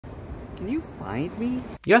Can you find me?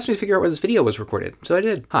 You asked me to figure out where this video was recorded, so I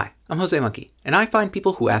did. Hi, I'm josemonkey, and I find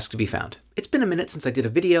people who ask to be found. It's been a minute since I did a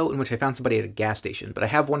video in which I found somebody at a gas station, but I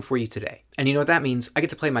have one for you today. And you know what that means? I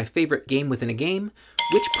get to play my favorite game within a game,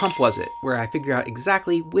 Which Pump Was It?, where I figure out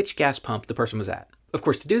exactly which gas pump the person was at. Of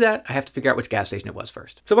course, to do that, I have to figure out which gas station it was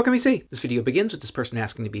first. So what can we see? This video begins with this person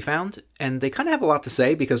asking to be found, and they kind of have a lot to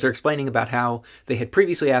say because they're explaining about how they had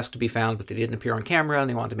previously asked to be found, but they didn't appear on camera, and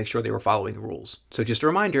they wanted to make sure they were following the rules. So just a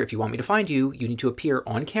reminder, if you want me to find you, you need to appear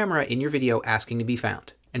on camera in your video asking to be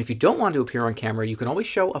found. And if you don't want to appear on camera, you can always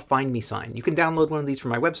show a Find Me sign. You can download one of these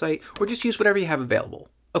from my website, or just use whatever you have available.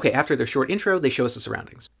 Okay, after their short intro, they show us the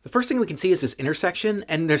surroundings. The first thing we can see is this intersection,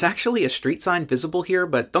 and there's actually a street sign visible here,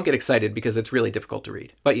 but don't get excited because it's really difficult to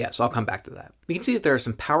read. But yes, I'll come back to that. We can see that there are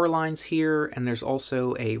some power lines here, and there's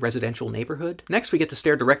also a residential neighborhood. Next, we get to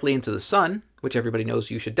stare directly into the sun, which everybody knows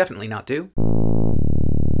you should definitely not do.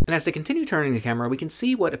 And as they continue turning the camera, we can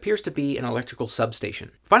see what appears to be an electrical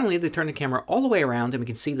substation. Finally, they turn the camera all the way around and we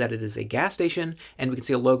can see that it is a gas station, and we can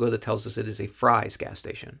see a logo that tells us it is a Fry's gas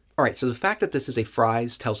station. All right, so the fact that this is a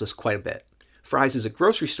Fry's tells us quite a bit. Fry's is a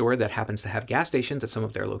grocery store that happens to have gas stations at some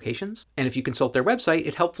of their locations. And if you consult their website,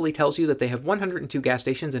 it helpfully tells you that they have 102 gas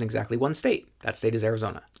stations in exactly one state. That state is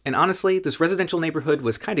Arizona. And honestly, this residential neighborhood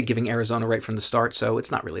was kind of giving Arizona right from the start, so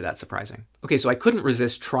it's not really that surprising. Okay, so I couldn't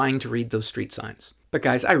resist trying to read those street signs. But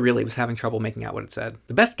guys, I really was having trouble making out what it said.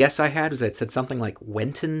 The best guess I had was that it said something like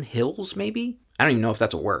Wenton Hills, maybe? I don't even know if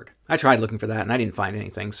that's a word. I tried looking for that and I didn't find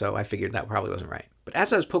anything, so I figured that probably wasn't right. But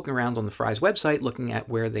as I was poking around on the Fry's website, looking at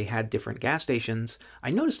where they had different gas stations,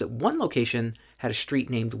 I noticed that one location had a street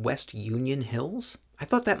named West Union Hills. I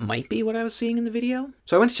thought that might be what I was seeing in the video.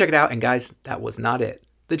 So I went to check it out, and guys, that was not it.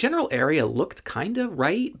 The general area looked kind of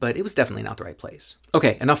right, but it was definitely not the right place.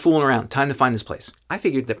 Okay, enough fooling around. Time to find this place. I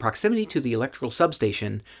figured that proximity to the electrical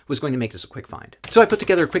substation was going to make this a quick find. So I put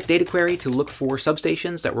together a quick data query to look for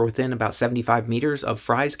substations that were within about 75 meters of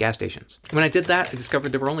Fry's gas stations. When I did that, I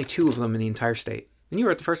discovered there were only 2 of them in the entire state. And you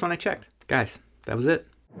were at the first one I checked. Guys, that was it.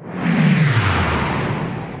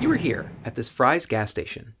 You were here at this Fry's gas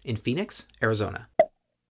station in Phoenix, Arizona.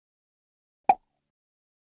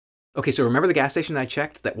 Okay, so remember the gas station that I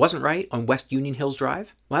checked that wasn't right on West Union Hills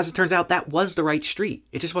Drive? Well, as it turns out, that was the right street.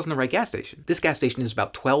 It just wasn't the right gas station. This gas station is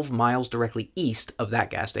about 12 miles directly east of that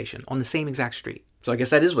gas station on the same exact street. So I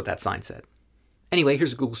guess that is what that sign said. Anyway,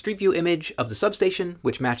 here's a Google Street View image of the substation,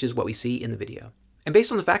 which matches what we see in the video. And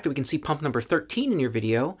based on the fact that we can see pump number 13 in your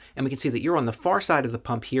video, and we can see that you're on the far side of the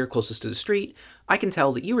pump here closest to the street, I can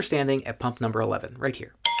tell that you were standing at pump number 11, right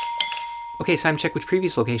here. Okay, it's time to check which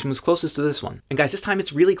previous location was closest to this one. And guys, this time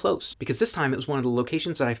it's really close, because this time it was one of the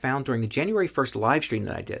locations that I found during the January 1st live stream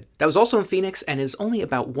that I did. That was also in Phoenix, and is only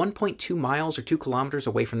about 1.2 miles or 2 kilometers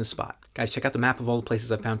away from the spot. Guys, check out the map of all the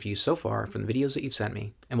places I've found for you so far from the videos that you've sent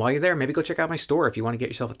me. And while you're there, maybe go check out my store if you want to get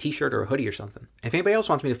yourself a t-shirt or a hoodie or something. And if anybody else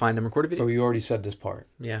wants me to find them, record a video. Oh, you already said this part.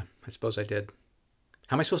 Yeah, I suppose I did.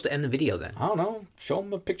 How am I supposed to end the video then? I don't know. Show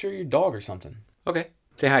them a picture of your dog or something. Okay.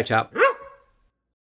 Say hi, Chop.